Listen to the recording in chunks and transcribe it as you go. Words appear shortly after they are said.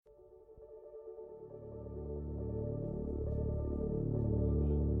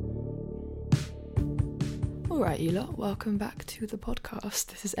Alright, you lot, welcome back to the podcast.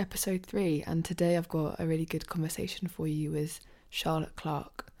 This is episode 3, and today I've got a really good conversation for you with Charlotte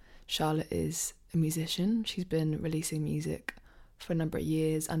Clark. Charlotte is a musician. She's been releasing music for a number of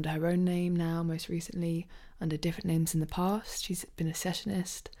years under her own name now, most recently under different names in the past. She's been a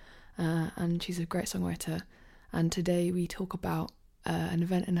sessionist, and she's a great songwriter. And today we talk about an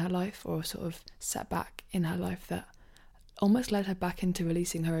event in her life, or a sort of setback in her life that almost led her back into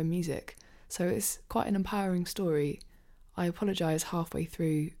releasing her own music. So it's quite an empowering story. I apologise, halfway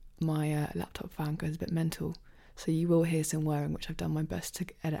through my laptop fan goes a bit mental, so you will hear some whirring, which I've done my best to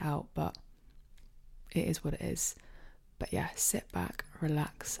edit out, but it is what it is. But yeah, sit back,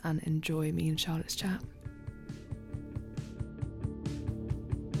 relax and enjoy me and Charlotte's chat.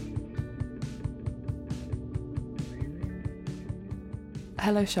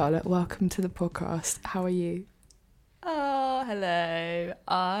 Hello Charlotte, welcome to the podcast. How are you? Oh, hello.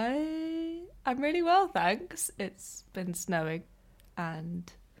 I'm really well, thanks. It's been snowing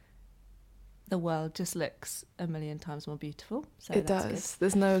and the world just looks a million times more beautiful. So it does. Good.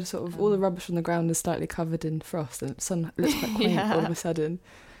 There's no sort of, all the rubbish on the ground is slightly covered in frost and the sun looks quite quaint all of a sudden.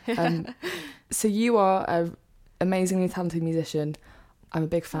 So you are an amazingly talented musician. I'm a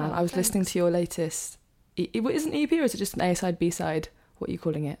big fan. I was listening to your latest, it isn't EP or is it just an A-side, B-side? What are you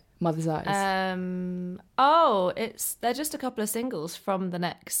calling it? Mother's Eyes. They're just a couple of singles from the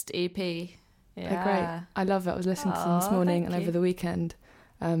next EP. Yeah. They're great. I love it. I was listening to them this morning and over the weekend.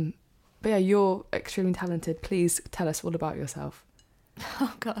 But yeah, you're extremely talented. Please tell us all about yourself.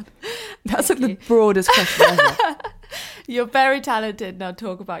 Oh God. That's like the broadest question ever. You're very talented. Now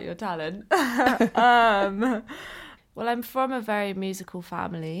talk about your talent. Well, I'm from a very musical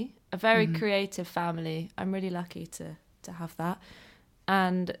family, a very creative family. I'm really lucky to have that.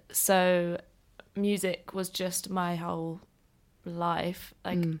 And so music was just my whole life.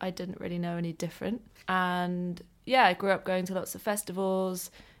 I didn't really know any different. And yeah, I grew up going to lots of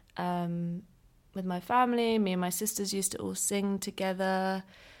festivals with my family. Me and my sisters used to all sing together.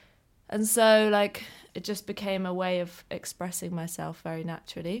 And so it just became a way of expressing myself very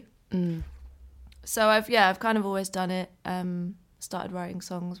naturally. So I've kind of always done it. Started writing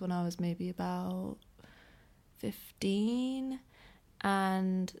songs when I was maybe about 15.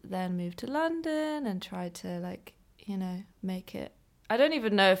 And then moved to London and tried to make it. I don't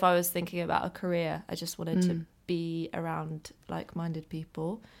even know if I was thinking about a career. I just wanted to be around like-minded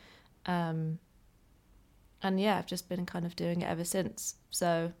people. And yeah, I've just been kind of doing it ever since.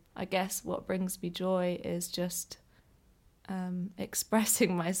 So I guess what brings me joy is just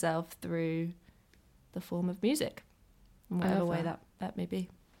expressing myself through the form of music, in whatever way that may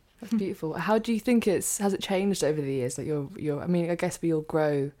be. That's beautiful. How do you think has it changed over the years? Like I mean, I guess we all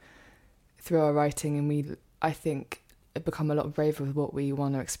grow through our writing and I think, become a lot braver with what we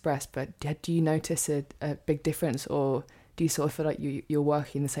want to express. But do you notice a big difference, or do you sort of feel like you're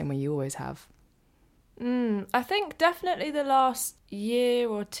working the same way you always have? I think definitely the last year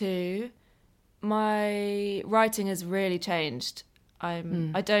or two, my writing has really changed.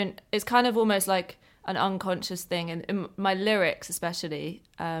 It's kind of almost like an unconscious thing, and in my lyrics especially,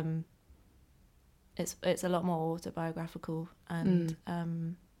 it's a lot more autobiographical and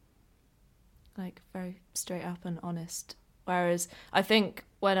very straight up and honest. Whereas I think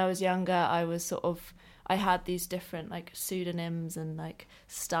when I was younger, I had these different pseudonyms and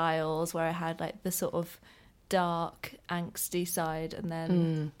styles where I had the sort of dark, angsty side, and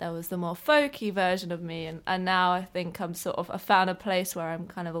then there was the more folky version of me, and now I think I found a place where I'm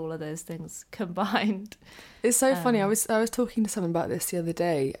kind of all of those things combined. It's so funny. I was talking to someone about this the other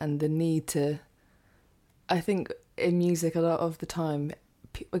day, and the need to, I think in music a lot of the time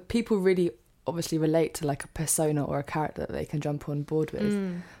people really obviously relate to a persona or a character that they can jump on board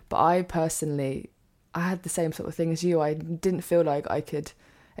with. But I personally, I had the same sort of thing as you. I didn't feel like I could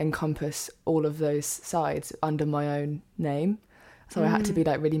encompass all of those sides under my own name, so I had to be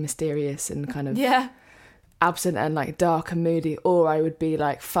really mysterious and kind of absent and dark and moody, or I would be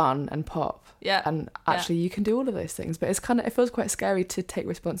fun and pop. And actually you can do all of those things, but it feels quite scary to take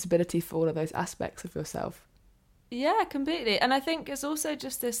responsibility for all of those aspects of yourself. Yeah, completely. And I think it's also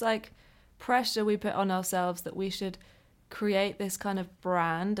just this pressure we put on ourselves that we should create this kind of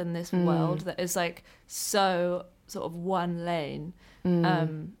brand and this world that is so sort of one lane.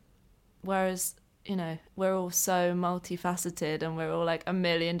 Whereas, we're all so multifaceted and we're all a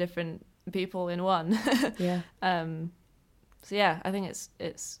million different people in one. So yeah, I think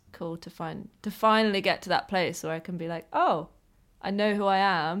it's cool to finally get to that place where I can be oh, I know who I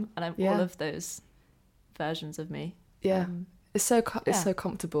am and I'm all of those versions of me. It's so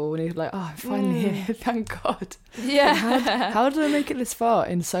comfortable when you're like, oh, I'm finally here, thank God. Yeah. How did I make it this far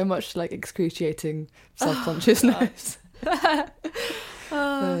in so much like excruciating self-consciousness? Yeah,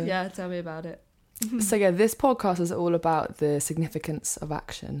 tell me about it. So yeah, this podcast is all about the significance of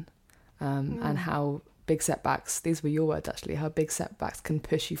action, and how big setbacks, these were your words actually, how big setbacks can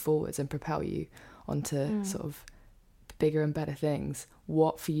push you forwards and propel you onto sort of bigger and better things.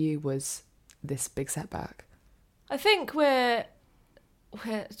 What for you was this big setback? I think we're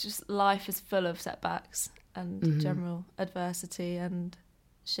just, life is full of setbacks and general adversity and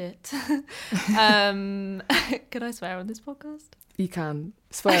shit. Can I swear on this podcast? You can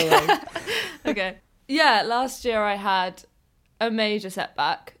swear away. Okay. Yeah, last year I had a major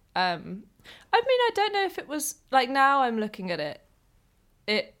setback. I mean, I don't know if it was, like, now I'm looking at it,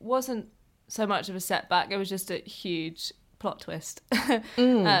 it wasn't so much of a setback, it was just a huge plot twist.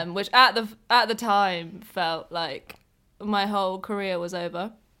 Which at the time felt like my whole career was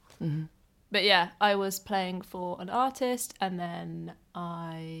over. But yeah, I was playing for an artist, and then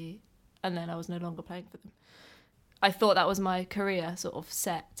I was no longer playing for them. I thought that was my career sort of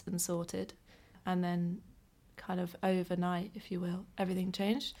set and sorted, and then kind of overnight, if you will, everything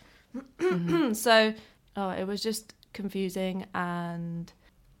changed. So it was just confusing, and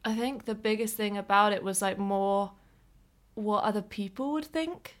I think the biggest thing about it was like more what other people would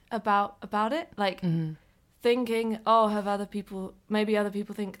think about it, like thinking, oh, maybe other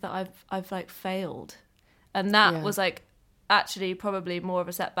people think that I've like failed, and that was like actually probably more of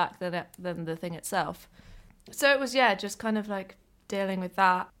a setback than the thing itself. So it was just kind of like dealing with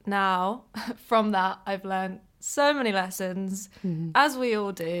that. Now from that I've learned so many lessons, as we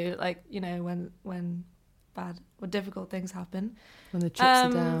all do, like, you know, when bad or difficult things happen, when the chips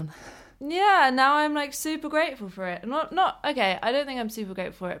are down. Yeah, now I'm like super grateful for it. Not okay, I don't think I'm super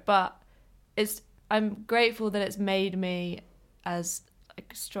grateful for it, but I'm grateful that it's made me as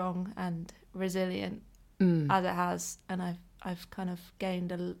like strong and resilient as it has, and I've kind of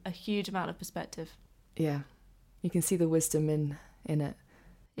gained a huge amount of perspective. Yeah, you can see the wisdom in it.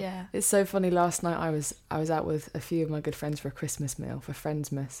 Yeah, it's so funny. Last night I was out with a few of my good friends for a Christmas meal, for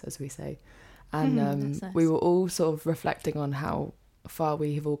Friendsmas as we say, and nice. We were all sort of reflecting on how far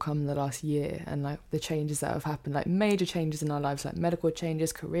we have all come in the last year, and like the changes that have happened, like major changes in our lives, like medical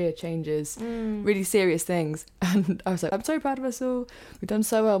changes, career changes, really serious things. And I was like, I'm so proud of us all, we've done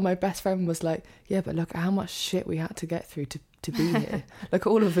so well. My best friend was like, yeah, but look at how much shit we had to get through to be here. Like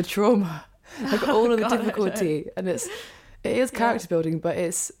all of the trauma, like all of the difficulty. And it is character building, but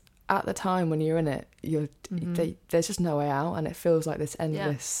it's at the time when you're in it, there's just no way out, and it feels like this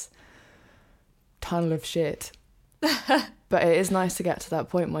endless tunnel of shit. But it is nice to get to that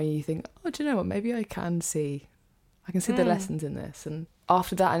point where you think, oh, do you know what, maybe I can see the lessons in this. And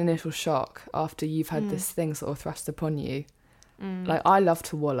after that initial shock, after you've had this thing sort of thrust upon you, like, I love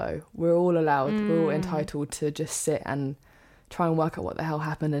to wallow. We're all allowed, we're all entitled to just sit and try and work out what the hell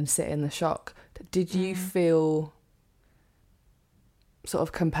happened and sit in the shock. Did you feel sort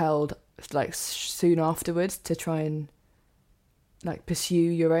of compelled, like, soon afterwards to try and like pursue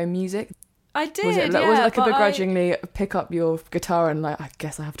your own music? I did. Was it like a begrudgingly pick up your guitar and like, I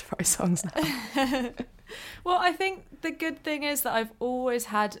guess I have to write songs now? Well, I think the good thing is that I've always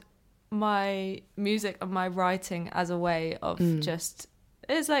had my music and my writing as a way of just,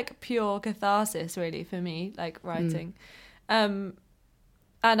 it's like pure catharsis really for me, like writing. And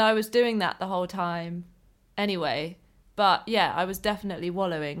I was doing that the whole time anyway. But yeah, I was definitely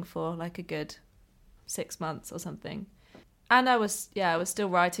wallowing for like a good 6 months or something. And I was still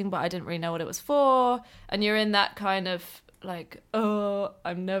writing, but I didn't really know what it was for. And you're in that kind of like, oh,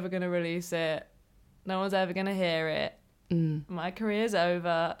 I'm never going to release it. No one's ever going to hear it. My career's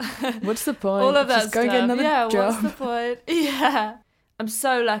over. What's the point? All of that Just stuff. Go and get another job. What's the point? Yeah. I'm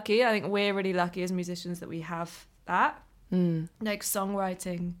so lucky. I think we're really lucky as musicians that we have that. Like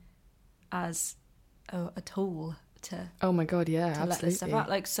songwriting as a tool to... Oh my God, yeah, to absolutely. Let this stuff out.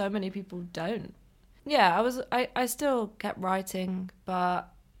 Like so many people don't. Yeah, I still kept writing,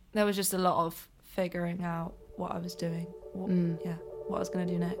 but there was just a lot of figuring out what I was doing. What I was going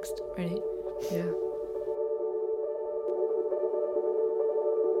to do next, really. Yeah.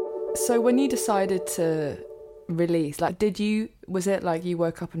 So when you decided to release, like, was it like you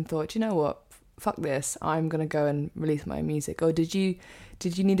woke up and thought, you know what, fuck this, I'm going to go and release my own music? Or did you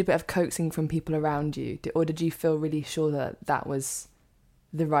need a bit of coaxing from people around you? Or did you feel really sure that was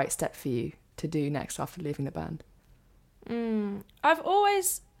the right step for you to do next after leaving the band? I've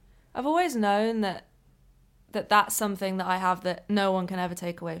always known that's something that I have that no one can ever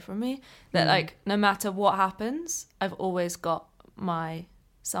take away from me. That like no matter what happens, I've always got my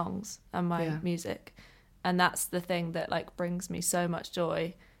songs and my music. and that's the thing that like brings me so much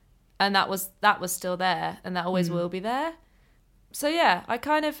joy, and that was still there, and that always will be there. So yeah,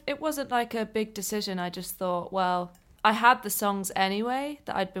 it wasn't like a big decision. I just thought, well, I had the songs anyway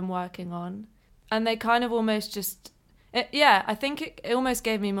that I'd been working on, and they kind of almost just I think it almost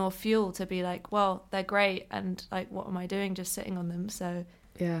gave me more fuel to be like, well, they're great, and like, what am I doing just sitting on them? So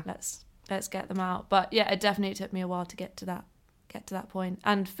yeah, let's get them out. But yeah, it definitely took me a while to get to that point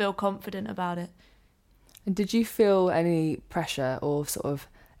and feel confident about it. And did you feel any pressure or sort of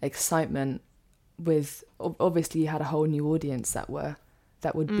excitement with, obviously you had a whole new audience that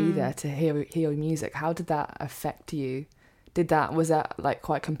would be there to hear your music? How did that affect you? Was that like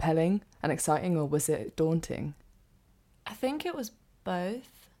quite compelling and exciting, or was it daunting? I think it was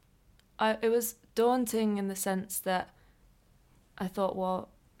both. It was daunting in the sense that I thought, well,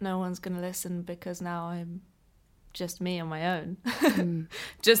 no one's going to listen because now I'm just me on my own.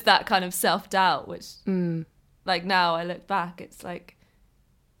 Just that kind of self-doubt, which like now I look back, it's like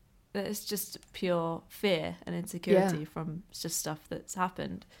it's just pure fear and insecurity from just stuff that's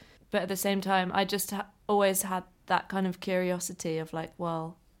happened. But at the same time, I just always had that kind of curiosity of like,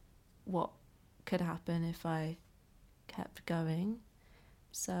 well, what could happen if I kept going?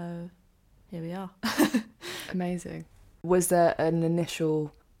 So here we are. Amazing. Was there an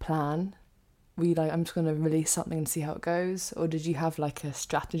initial plan? Were you like, I'm just going to release something and see how it goes? Or did you have like a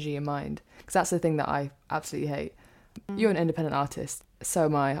strategy in mind? Because that's the thing that I absolutely hate. You're an independent artist, so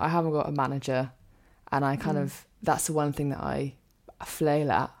am I. I haven't got a manager, and I kind of, that's the one thing that I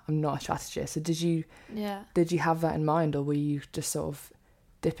flail at. I'm not a strategist. So did you have that in mind, or were you just sort of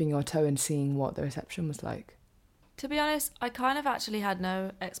dipping your toe and seeing what the reception was like? To be honest, I kind of actually had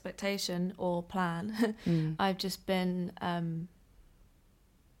no expectation or plan. I've just been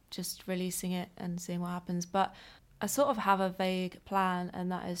just releasing it and seeing what happens. But I sort of have a vague plan,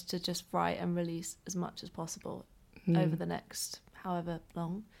 and that is to just write and release as much as possible over the next however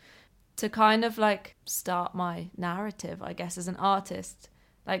long, to kind of like start my narrative, I guess, as an artist.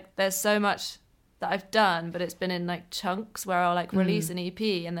 Like there's so much that I've done, but it's been in like chunks where I'll like release an EP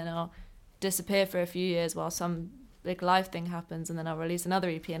and then I'll disappear for a few years while some big life thing happens, and then I'll release another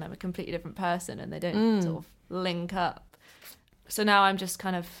EP and I'm a completely different person, and they don't sort of link up. So now I'm just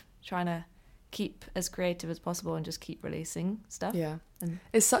kind of trying to keep as creative as possible and just keep releasing stuff. Yeah,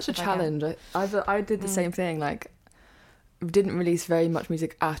 it's such a challenge. I did the same thing. Like, didn't release very much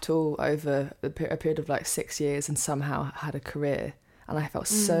music at all over a period of like 6 years, and somehow had a career, and I felt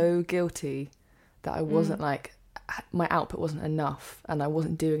so guilty that I wasn't like, my output wasn't enough and I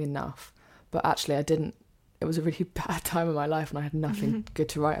wasn't doing enough. But actually I didn't. It was a really bad time in my life and I had nothing good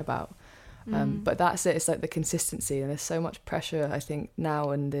to write about. But that's it. It's like the consistency, and there's so much pressure, I think, now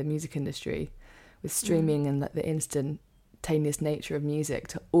in the music industry with streaming and like the instantaneous nature of music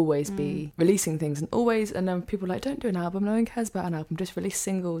to always be releasing things and then people are like, don't do an album, no one cares about an album, just release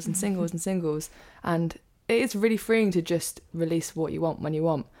singles and singles and singles. And it is really freeing to just release what you want when you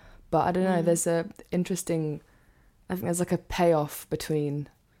want. But I don't know, there's I think there's like a payoff between,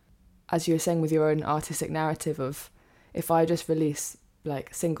 as you were saying, with your own artistic narrative of, if I just release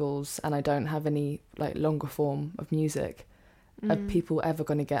like singles and I don't have any like longer form of music, are people ever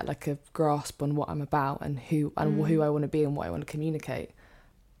going to get like a grasp on what I'm about and who I want to be and what I want to communicate?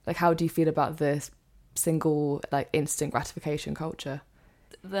 Like, how do you feel about this single like instant gratification culture?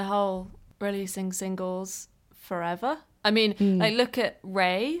 The whole releasing singles forever. I mean, like look at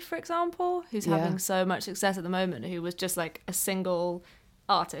Ray, for example, who's having so much success at the moment, who was just like a single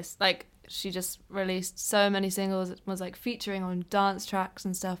artist. Like, she just released so many singles, was like featuring on dance tracks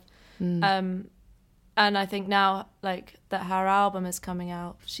and stuff. And I think now, like, that her album is coming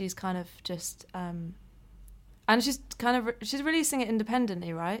out, she's kind of just and she's releasing it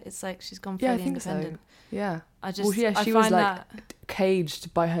independently, right? It's like she's gone fully independent. So. Yeah. She was like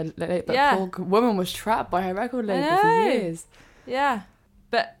caged by her. That poor woman was trapped by her record label for years. Yeah,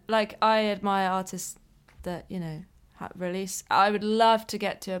 but like, I admire artists that, you know, release. I would love to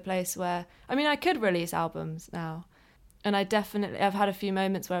get to a place where, I mean, I could release albums now, and I've had a few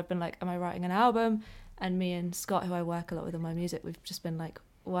moments where I've been like, am I writing an album? And me and Scott, who I work a lot with on my music, we've just been like,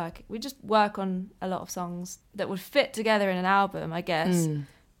 we just work on a lot of songs that would fit together in an album, I guess.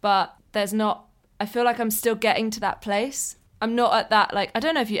 But there's not, I feel like I'm still getting to that place. I'm not at that, like, I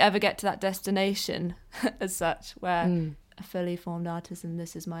don't know if you ever get to that destination as such, where a fully formed artist and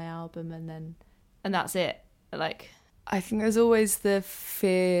this is my album, and that's it. Like, I think there's always the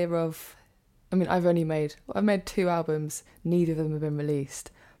fear of, I mean, I've made 2 albums, neither of them have been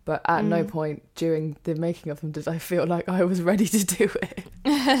released. But at no point during the making of them did I feel like I was ready to do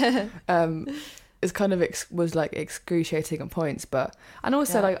it. it's kind of was like excruciating at points, but and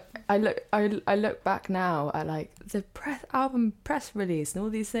also like I look back now at like the album press release and all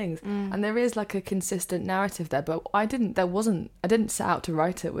these things, and there is like a consistent narrative there, but I didn't set out to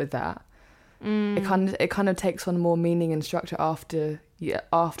write it with that. It kind of takes on more meaning and structure after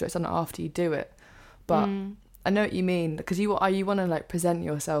it's done, after you do it. But I know what you mean, because you want to like present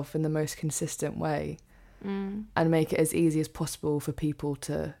yourself in the most consistent way. And make it as easy as possible for people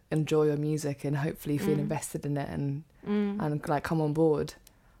to enjoy your music and hopefully feel invested in it and like come on board.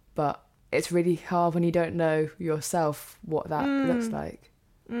 But it's really hard when you don't know yourself what that looks like.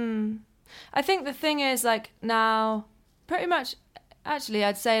 I think the thing is, like, now pretty much, actually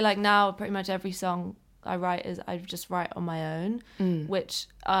I'd say like now pretty much every song I write I just write on my own, which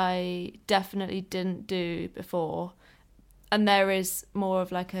I definitely didn't do before. And there is more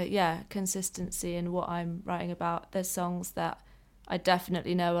of like a consistency in what I'm writing about. There's songs that I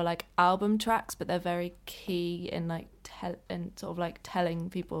definitely know are like album tracks, but they're very key in like and sort of like telling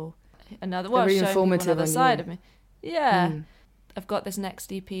people showing people another side of me. Yeah. I've got this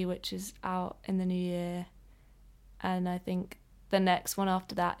next EP which is out in the new year, and I think the next one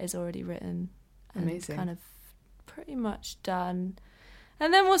after that is already written. Amazing. Kind of pretty much done.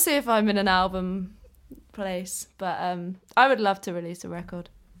 And then we'll see if I'm in an album place, but I would love to release a record.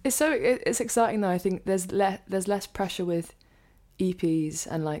 It's exciting though. I think there's less pressure with EPs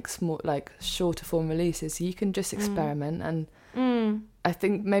and like small, like shorter form releases, so you can just experiment. And I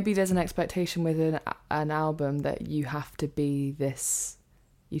think maybe there's an expectation with an album that you have to be this,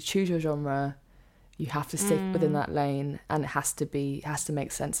 you choose your genre, you have to stick within that lane, and it has to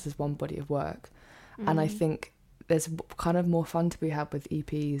make sense as one body of work. And I think there's kind of more fun to be had with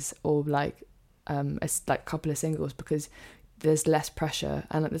EPs or like a couple of singles, because there's less pressure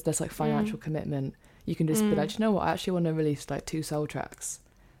and there's like financial commitment. You can just be like, you know what, I actually want to release like 2 soul tracks,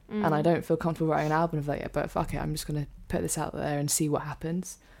 and I don't feel comfortable writing an album of that yet, but fuck it, I'm just going to put this out there and see what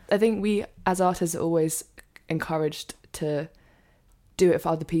happens. I think we as artists are always encouraged to do it for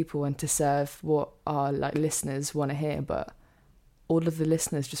other people and to serve what our like listeners want to hear, but all of the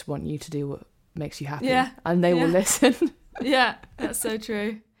listeners just want you to do what makes you happy, and they will listen. Yeah, that's so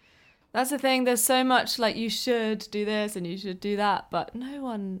true. That's the thing, there's so much like you should do this and you should do that, but no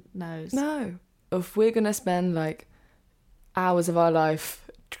one knows. No. If we're going to spend like hours of our life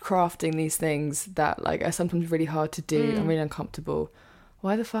crafting these things that like are sometimes really hard to do and really uncomfortable,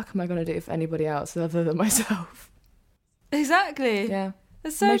 why the fuck am I going to do it for anybody else other than myself? Exactly. Yeah.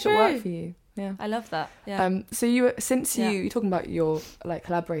 That's so Make true. it work for you. Yeah. I love that. Yeah. So you're talking about your like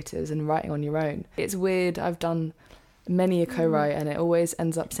collaborators and writing on your own. It's weird. I've done many a co-write and it always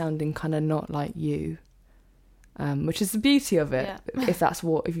ends up sounding kind of not like you, which is the beauty of it.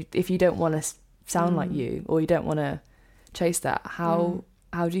 If you don't want to sound like you, or you don't want to chase that, how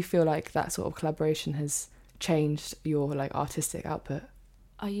do you feel like that sort of collaboration has changed your like artistic output?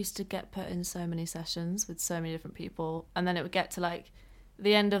 I used to get put in so many sessions with so many different people, and then it would get to like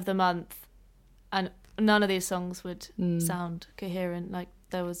the end of the month and none of these songs would sound coherent. Like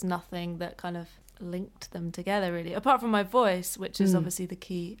there was nothing that kind of linked them together really, apart from my voice, which is obviously the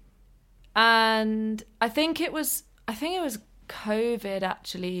key. And I think it was COVID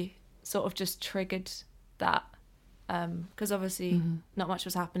actually sort of just triggered that, because obviously not much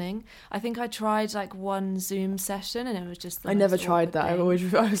was happening. I think I tried like one Zoom session and it was just I never tried that. I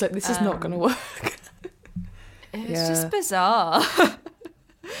was like, this is not gonna work. It was just bizarre.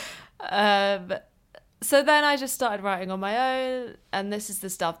 So then I just started writing on my own, and this is the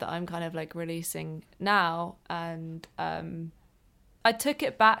stuff that I'm kind of like releasing now. And I took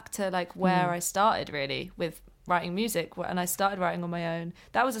it back to like where I started really with writing music, and I started writing on my own.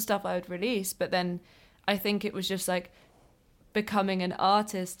 That was the stuff I would release, but then I think it was just like becoming an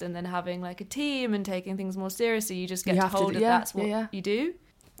artist and then having like a team and taking things more seriously. You just get told that that's what you do.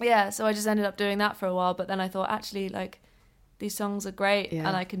 Yeah, so I just ended up doing that for a while, but then I thought actually like these songs are great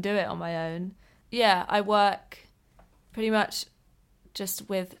and I can do it on my own. Yeah, I work pretty much just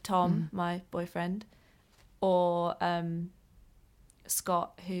with Tom, my boyfriend, or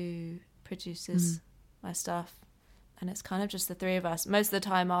Scott, who produces my stuff. And it's kind of just the three of us. Most of the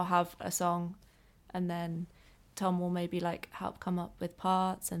time I'll have a song and then Tom will maybe like help come up with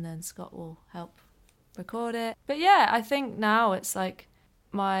parts and then Scott will help record it. But yeah, I think now it's like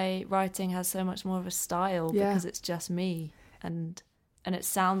my writing has so much more of a style because it's just me and it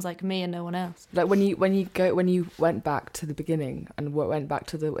sounds like me and no one else. Like when you went back to the beginning and went back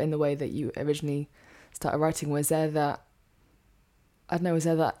to in the way that you originally started writing, was there that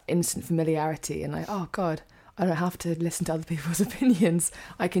instant familiarity and like, oh God, I don't have to listen to other people's opinions.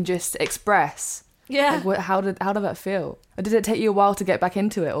 I can just express. Yeah. Like, how did that feel? Or did it take you a while to get back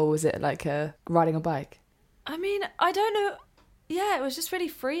into it, or was it like riding a bike? I mean, I don't know. Yeah, it was just really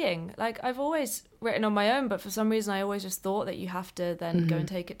freeing. Like, I've always written on my own, but for some reason I always just thought that you have to then go and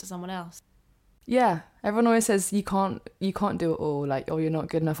take it to someone else. Yeah, everyone always says you can't do it all, like, or you're not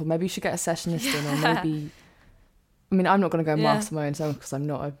good enough, or maybe you should get a sessionist in, or maybe... I mean, I'm not going to go master my own song because I'm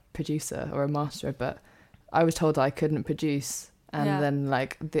not a producer or a masterer, but I was told that I couldn't produce, and then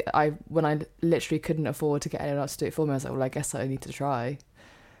like when I literally couldn't afford to get anyone else to do it for me, I was like, well, I guess I need to try.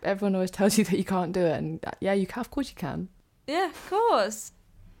 Everyone always tells you that you can't do it, and yeah, you can, of course you can. Yeah, of course.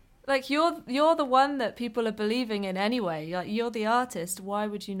 Like, you're the one that people are believing in anyway. Like, you're the artist. Why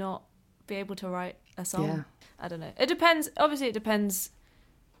would you not be able to write a song? Yeah. I don't know. It depends. Obviously, it depends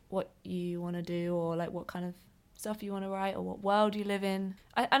what you want to do, or like what kind of stuff you want to write, or what world you live in.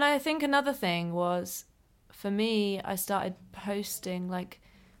 And I think another thing was, for me, I started posting like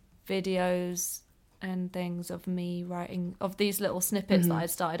videos and things of me writing, of these little snippets that I'd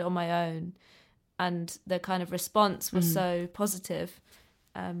started on my own, and the kind of response was so positive,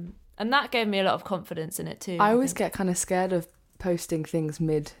 and that gave me a lot of confidence in it too. I always get kind of scared of posting things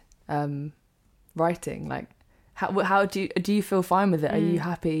mid writing. Like, how do you feel fine with it? Are you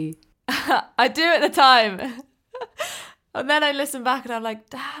happy? I do at the time. And then I listen back and I'm like,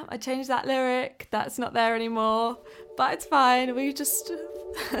 damn, I changed that lyric. That's not there anymore. But it's fine. We just...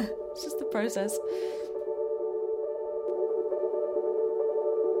 it's just the process.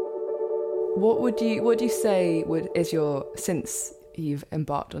 What would you say is your, since you've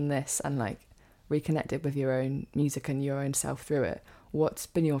embarked on this and like reconnected with your own music and your own self through it, what's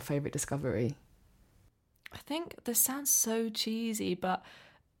been your favourite discovery? I think this sounds so cheesy, but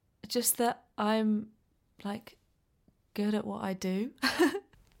just that I'm like good at what I do.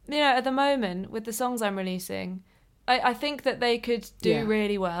 You know, at the moment with the songs I'm releasing, I think that they could do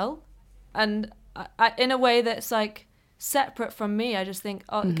really well, and I in a way that's like separate from me. I just think,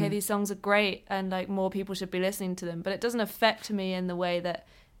 oh, okay, these songs are great and like more people should be listening to them, but it doesn't affect me in the way that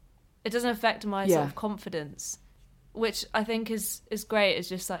it doesn't affect my sort of confidence, which I think is great. It's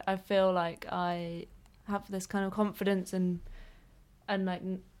just like I feel like I have this kind of confidence and like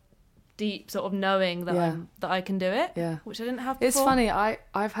deep sort of knowing that that I can do it, which I didn't have before. It's funny,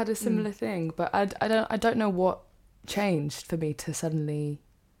 I've had a similar thing, but I don't know what changed for me to suddenly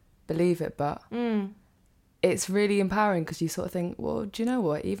believe it, but it's really empowering because you sort of think, well, do you know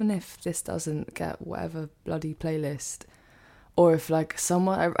what, even if this doesn't get whatever bloody playlist, or if like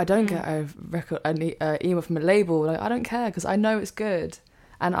someone I don't get a record, an email from a label, like I don't care because I know it's good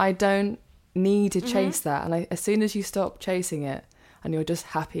and I don't need to chase that. And as soon as you stop chasing it and you're just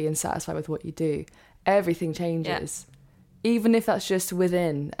happy and satisfied with what you do, everything changes, even if that's just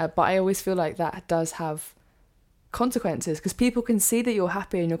within. But I always feel like that does have consequences because people can see that you're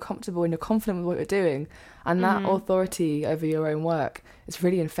happy and you're comfortable and you're confident with what you're doing, and that authority over your own work is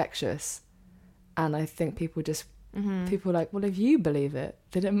really infectious. And I think people just people are like, well, if you believe it,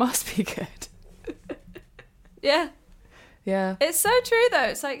 then it must be good. yeah it's so true though.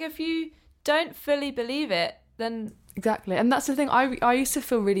 It's like if you don't fully believe it, then exactly. And that's the thing, I used to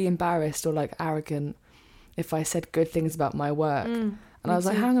feel really embarrassed or like arrogant if I said good things about my work, and I was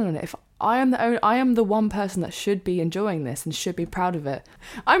like, hang on a minute, if I am the one person that should be enjoying this and should be proud of it.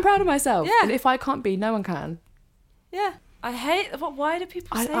 I'm proud of myself. And if I can't be, no one can. Yeah. I hate... Why do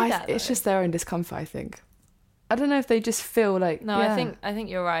people say that? It's just their own discomfort, I think. I don't know if they just feel like... No, I think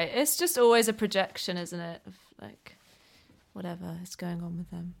you're right. It's just always a projection, isn't it? Of like whatever is going on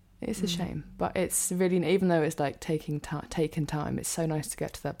with them. It's a shame. But it's really... Even though it's like taking time, it's so nice to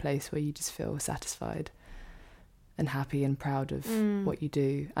get to that place where you just feel satisfied and happy and proud of what you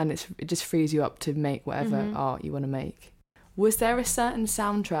do, and it just frees you up to make whatever art you want to make. Was there a certain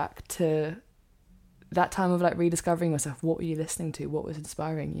soundtrack to that time of like rediscovering yourself? What were you listening to? What was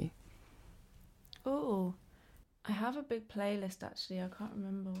inspiring you? Oh, I have a big playlist actually. I can't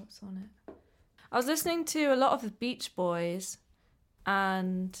remember what's on it. I was listening to a lot of the Beach Boys,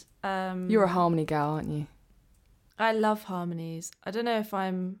 and you're a harmony gal, aren't you? I love harmonies. I don't know if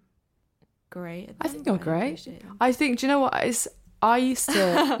I'm great at them, I think you're great. I think, do you know what, I used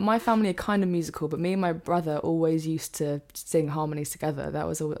to my family are kind of musical, but me and my brother always used to sing harmonies together. That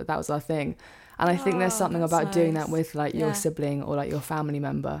was our thing, and I think there's something about doing that with like your sibling or like your family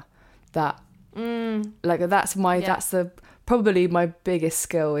member that like that's the probably my biggest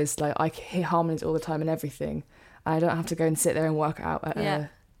skill is like I hear harmonies all the time and everything, and I don't have to go and sit there and work it out at a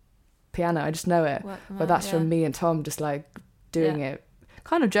piano. I just know it. But that's from me and Tom just like doing it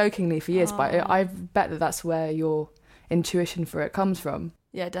kind of jokingly for years, but I bet that's where your intuition for it comes from.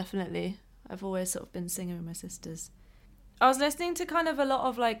 Yeah, definitely. I've always sort of been singing with my sisters. I was listening to kind of a lot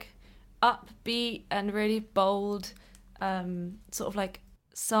of like upbeat and really bold, sort of like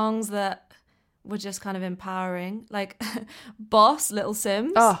songs that were just kind of empowering, like Boss, Little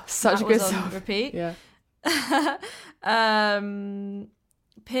Sims. Oh, such a good song. On repeat. Yeah.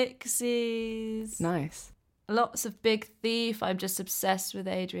 Pixies. Nice. Lots of Big Thief. I'm just obsessed with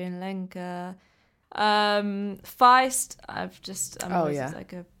Adrian Lenker. Feist. I'm always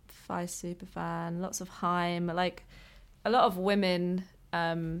like a Feist super fan. Lots of Haim. Like a lot of women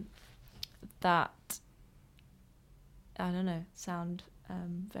that, I don't know, sound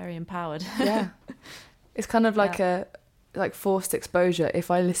very empowered. Yeah. It's kind of like a forced exposure.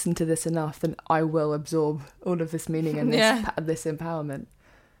 If I listen to this enough, then I will absorb all of this meaning and this empowerment.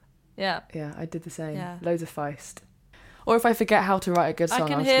 Yeah. Yeah, I did the same. Yeah. Loads of Feist. Or if I forget how to write a good song, I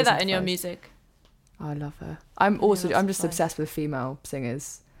can hear that in your music. Oh, I love her. I'm just obsessed with female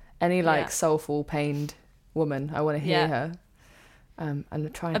singers. Any soulful, pained woman, I want to hear her.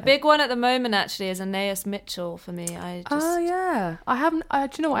 And try. A big one at the moment actually is Anais Mitchell for me. Oh yeah, I haven't. Do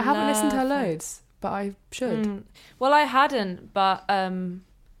you know what? I haven't listened to her loads, but I should. Well, I hadn't, but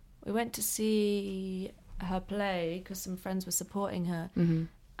we went to see her play because some friends were supporting her. Mm-hmm.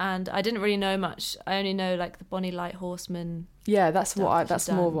 And I didn't really know much. I only know like the Bonnie Light Horseman. Yeah, that's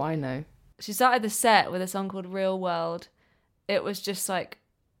more what I know. She started the set with a song called Real World. It was just like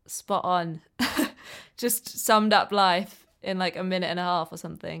spot on. Just summed up life in like a minute and a half or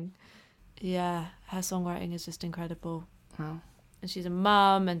something. Yeah, her songwriting is just incredible. Wow. And she's a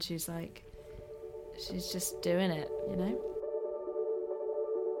mum and she's just doing it, you know?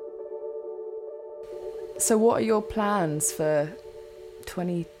 So what are your plans for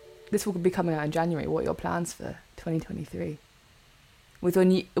this will be coming out in January. What are your plans for 2023 with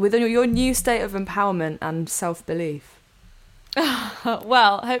your new state of empowerment and self-belief?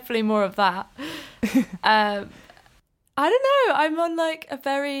 Well, hopefully more of that. I don't know, I'm on like a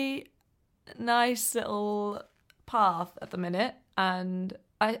very nice little path at the minute, and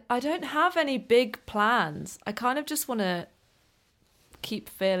I don't have any big plans. I kind of just want to keep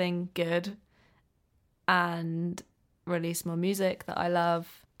feeling good and release more music that I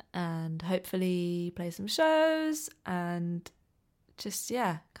love, and hopefully play some shows and just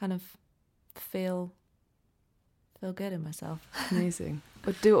kind of feel good in myself. Amazing.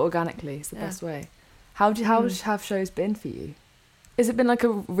 But do it organically. It's the best way. How have shows been for you? Has it been like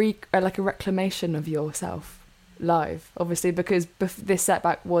a reclamation of yourself live? Obviously, because this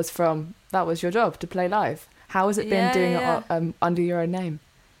setback was your job to play live. How has it been doing it under your own name?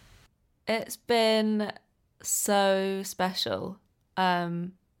 It's been so special. I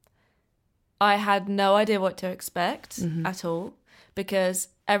had no idea what to expect at all, because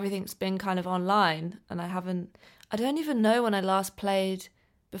everything's been kind of online, and I don't even know when I last played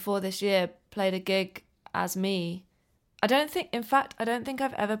before this year, played a gig as me. I don't think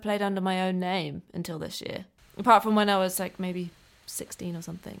I've ever played under my own name until this year, apart from when I was like maybe 16 or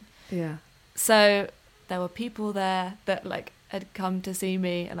something. Yeah. So there were people there that like had come to see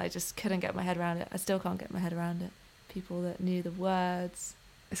me, and I just couldn't get my head around it. I still can't get my head around it. People that knew the words.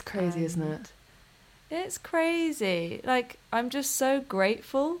 It's crazy, isn't it? It's crazy. Like, I'm just so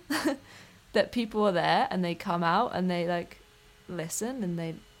grateful that people are there and they come out and they like listen and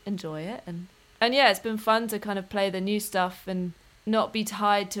they enjoy it. And yeah, it's been fun to kind of play the new stuff and not be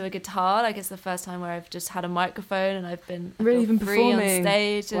tied to a guitar. Like, it's the first time where I've just had a microphone and I've been really even free performing on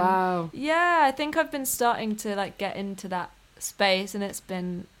stage. And wow. Yeah, I think I've been starting to like get into that space, and it's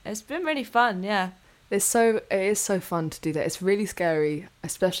been really fun. Yeah. It is so fun to do that. It's really scary,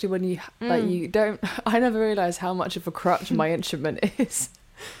 especially when you I never realised how much of a crutch my instrument is.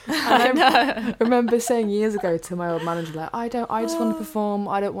 And I remember saying years ago to my old manager, like, I just want to perform.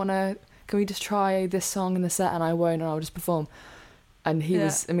 I don't want to, can we just try this song in the set and I won't, and I'll just perform. And he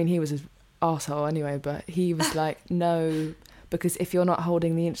was an arsehole anyway, but he was like, no, because if you're not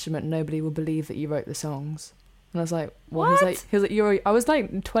holding the instrument, nobody will believe that you wrote the songs. And I was like, what? He was like, I was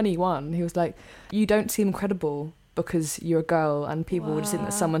like 21. He was like, you don't seem credible because you're a girl and people would just think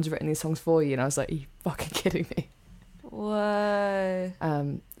that someone's written these songs for you. And I was like, are you fucking kidding me? Whoa.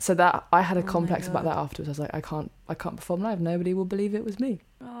 So that I had a complex about that afterwards. I was like, I can't perform live. Nobody will believe it was me.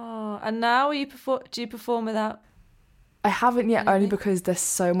 Oh, and now do you perform without? I haven't yet, only because there's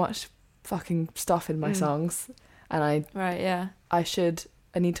so much fucking stuff in my songs, and I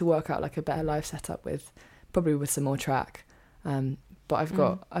need to work out like a better live setup probably with some more track. But I've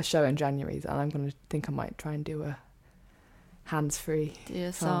got a show in January, and I'm going to think I might try and do a hands-free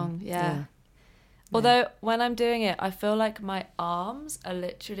song. Yeah. Although when I'm doing it, I feel like my arms are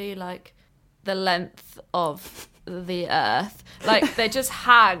literally like the length of the earth. Like they just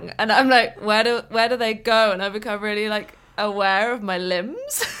hang, and I'm like, where do they go? And I become really like aware of my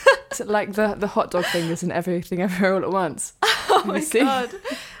limbs. So like the hot dog fingers and everything everywhere all at once. Oh my God.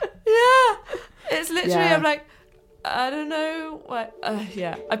 Yeah. It's literally, Yeah. I'm like, I don't know what.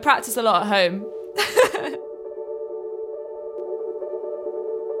 Yeah. I practice a lot at home.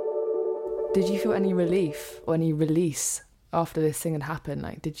 Did you feel any relief or any release after this thing had happened?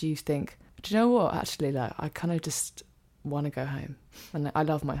 Like, did you think, do you know what? Actually, like, I kind of just want to go home, and like, I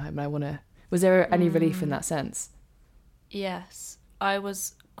love my home. And I want to. Was there any relief in that sense? Yes, I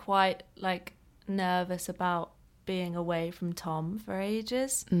was quite like nervous about being away from Tom for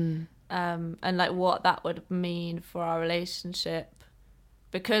ages, and like what that would mean for our relationship,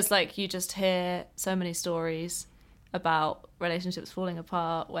 because like you just hear so many stories about relationships falling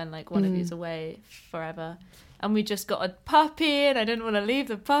apart when like one of you's away forever. And we just got a puppy and I didn't want to leave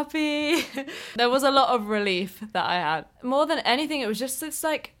the puppy. There was a lot of relief that I had. More than anything, it was just this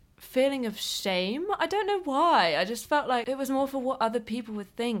like feeling of shame. I don't know why. I just felt like it was more for what other people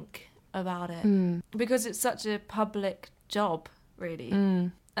would think about it. Because it's such a public job, really.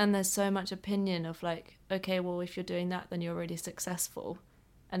 And there's so much opinion of like, okay, well, if you're doing that, then you're already successful.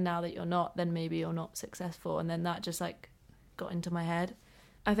 And now that you're not, then maybe you're not successful. And then that just like got into my head.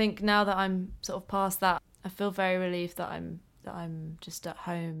 I think now that I'm sort of past that, I feel very relieved that I'm just at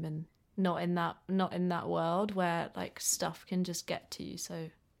home and not in that world where like stuff can just get to you so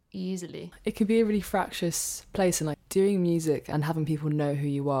easily. It can be a really fractious place, and like doing music and having people know who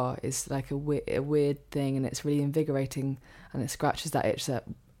you are is like a weird thing, and it's really invigorating, and it scratches that itch that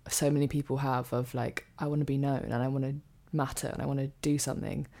so many people have of like, I want to be known and I want to matter and I want to do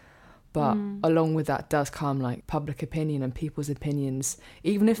something. But along with that does come like public opinion and people's opinions.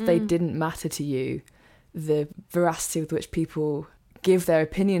 Even if they didn't matter to you, the veracity with which people give their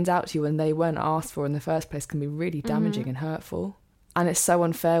opinions out to you when they weren't asked for in the first place can be really damaging and hurtful. And it's so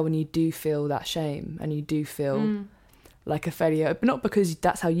unfair when you do feel that shame and you do feel like a failure, but not because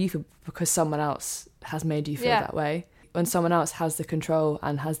that's how you feel, because someone else has made you feel that way. When someone else has the control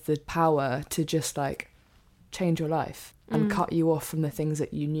and has the power to just like change your life and cut you off from the things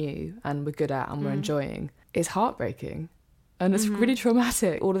that you knew and were good at and were enjoying, it's heartbreaking. And it's really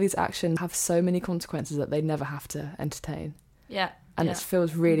traumatic. All of these actions have so many consequences that they never have to entertain. Yeah. And it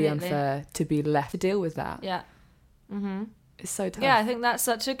feels really unfair to be left to deal with that. Yeah. It's so tough. Yeah, I think that's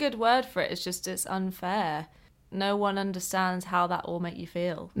such a good word for it. It's unfair. No one understands how that will make you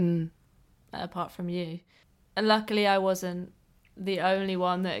feel apart from you. And luckily I wasn't the only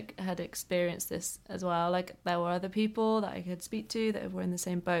one that had experienced this as well. Like there were other people that I could speak to that were in the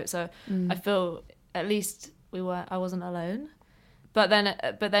same boat. So I feel at least I wasn't alone. But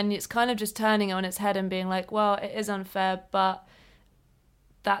then it's kind of just turning it on its head and being like, well, it is unfair, but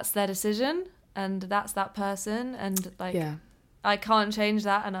that's their decision and that's that person, and like I can't change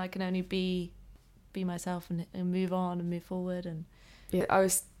that, and I can only be myself and move on and move forward. And I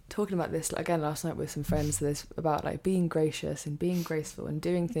was talking about this again last night with some friends, about like being gracious and being graceful and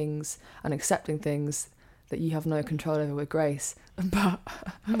doing things and accepting things that you have no control over with grace. But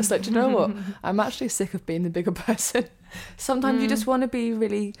I was like, do you know what? I'm actually sick of being the bigger person. Sometimes you just want to be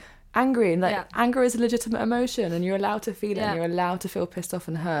really angry, and like anger is a legitimate emotion and you're allowed to feel it and you're allowed to feel pissed off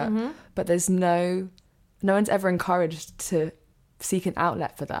and hurt. But there's no one's ever encouraged to seek an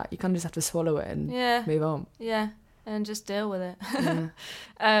outlet for that. You kind of just have to swallow it and move on. Yeah. And just deal with it.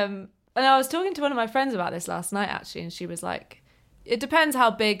 And I was talking to one of my friends about this last night, actually, and she was like, it depends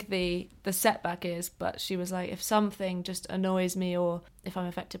how big the setback is, but she was like, if something just annoys me or if I'm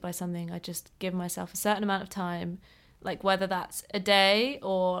affected by something, I just give myself a certain amount of time, like whether that's a day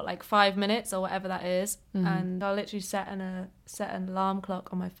or like 5 minutes or whatever that is, and I'll literally set an alarm clock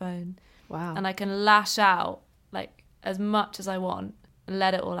on my phone. Wow. And I can lash out like as much as I want and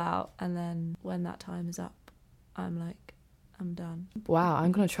let it all out, and then when that time is up, I'm done. Wow,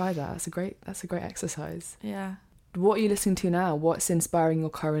 I'm gonna try that. That's a great exercise. Yeah. What are you listening to now? What's inspiring your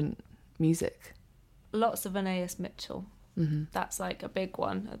current music? Lots of Anais Mitchell. That's like a big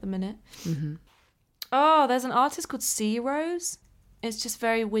one at the minute. Oh, there's an artist called Sea Rose. It's just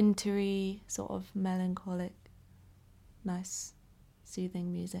very wintry, sort of melancholic, nice,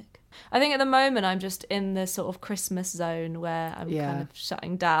 soothing music. I think at the moment I'm just in the sort of Christmas zone where I'm kind of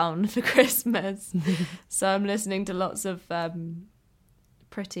shutting down for Christmas. So I'm listening to lots of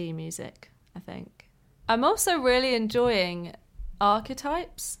pretty music, I think. I'm also really enjoying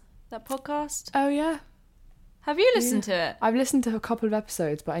Archetypes, that podcast. Oh, yeah. Have you listened to it? I've listened to a couple of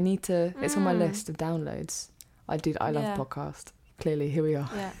episodes, but I need to... It's on my list of downloads. I love podcast. Clearly, here we are.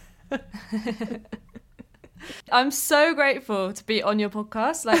 Yeah. I'm so grateful to be on your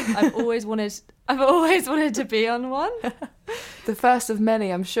podcast. Like I've always wanted to be on one. The first of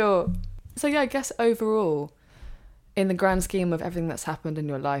many, I'm sure. So yeah, I guess overall, In the grand scheme of everything that's happened in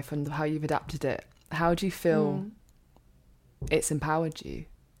your life and how you've adapted it, how do you feel it's empowered you?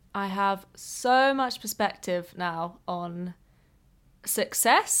 I have so much perspective now on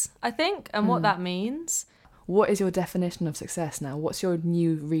success, I think, and what that means. What is your definition of success now? What's your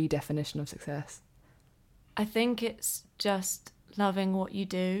new redefinition of success? I think it's just loving what you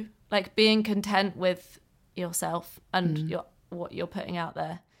do, like being content with yourself and what you're putting out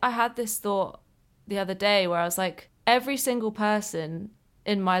there. I had this thought the other day where I was like, every single person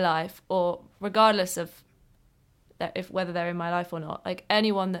in my life, or regardless of whether they're in my life or not, like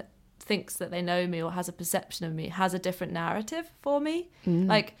anyone that thinks that they know me or has a perception of me has a different narrative for me.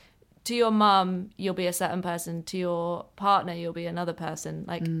 Like, to your mum, you'll be a certain person. To your partner, you'll be another person.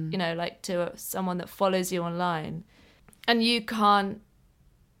 Like, you know, like to someone that follows you online. And you can't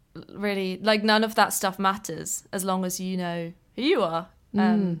really, like, none of that stuff matters as long as you know who you are.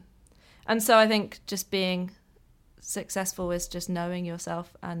 And so I think just being successful is just knowing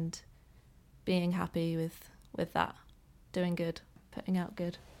yourself and being happy with that, doing good, putting out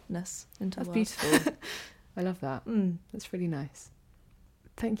goodness into the world. That's beautiful. I love that. That's really nice.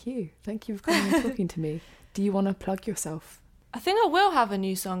 Thank you for coming and talking to me. Do you want to plug yourself? I think I will have a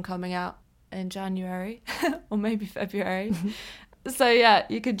new song coming out in January or maybe February. So yeah,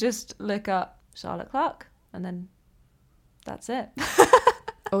 you could just look up Charlotte Clark and then that's it.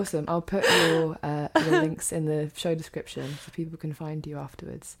 Awesome. I'll put your links in the show description so people can find you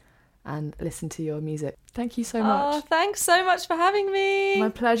afterwards and listen to your music. Thank you so much. Oh, thanks so much for having me. My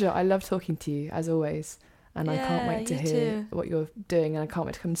pleasure. I love talking to you, as always. And I can't wait to hear what you're doing, and I can't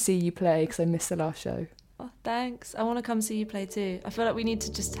wait to come see you play because I missed the last show. Oh, thanks. I want to come see you play too. I feel like we need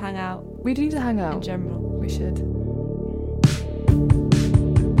to just hang out. We do need to hang out. In general. We should.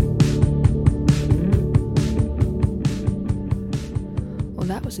 Well,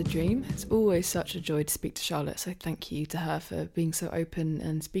 that was a dream. It's always such a joy to speak to Charlotte, so thank you to her for being so open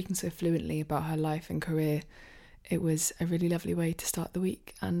and speaking so fluently about her life and career. It was a really lovely way to start the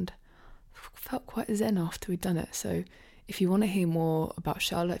week, and felt quite zen after we'd done it. So if you want to hear more about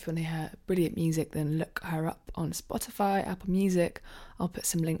Charlotte, if you want to hear brilliant music, then look her up on Spotify, Apple Music. I'll put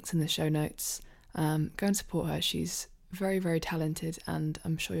some links in the show notes. Go and support her. She's very, very talented, and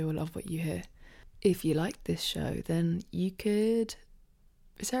I'm sure you'll love what you hear. If you like this show, then you could...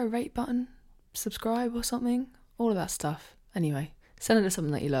 Is there a rate button? Subscribe or something? All of that stuff. Anyway, send it to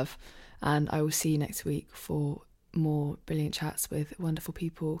something that you love. And I will see you next week for more brilliant chats with wonderful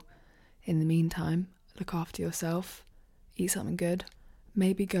people. In the meantime, look after yourself, eat something good,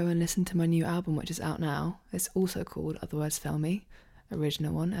 maybe go and listen to my new album, which is out now. It's also called Otherwise Fail Me,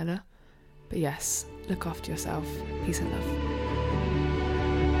 original one, Ella. But yes, look after yourself. Peace and love.